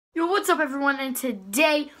What's up, everyone? And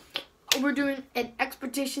today we're doing an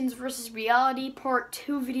Expeditions versus Reality Part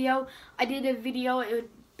 2 video. I did a video.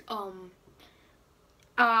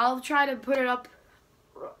 I'll try to put it up.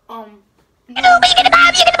 It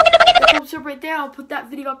pops up right there. I'll put that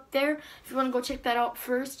video up there if you want to go check that out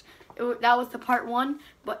first. That was the part 1.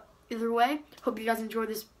 But either way, hope you guys enjoyed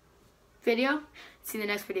this video. See you in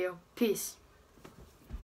the next video. Peace.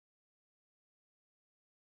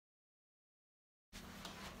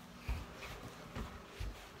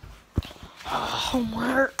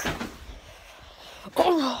 Homework.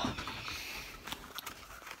 Oh.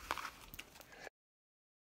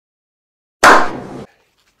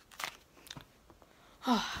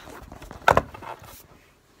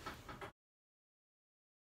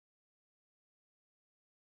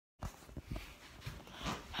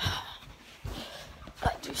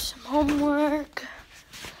 Gotta do some homework.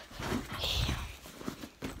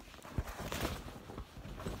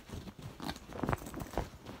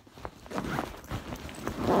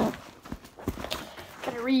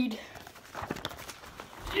 Gotta read.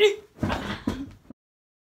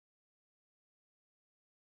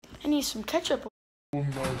 I need some ketchup on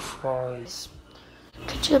my fries.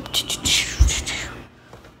 Ketchup.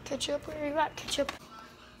 Ketchup, where you at? Ketchup.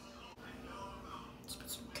 Let's put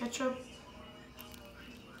some ketchup.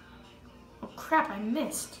 Oh crap, I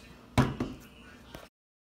missed.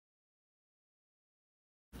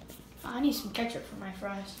 I need some ketchup for my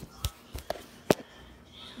fries.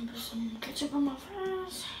 Put some ketchup on my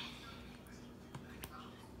fries.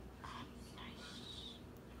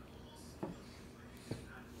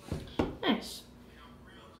 Nice.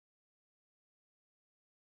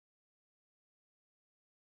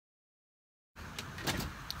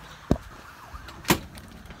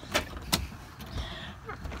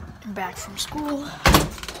 I'm back from school.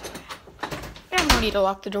 I don't need to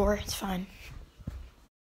lock the door, it's fine.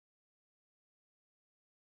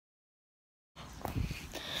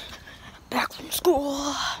 Back from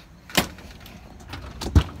school.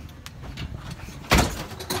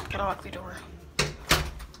 Gotta lock the door.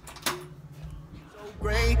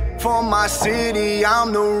 Great for my city,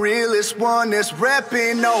 I'm the realest one that's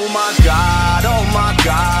repping. Oh my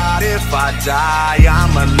God, if I die,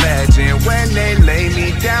 I'm a legend. When they lay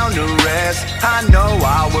me down to rest, I know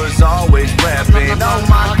I was always repping. Oh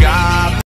my God.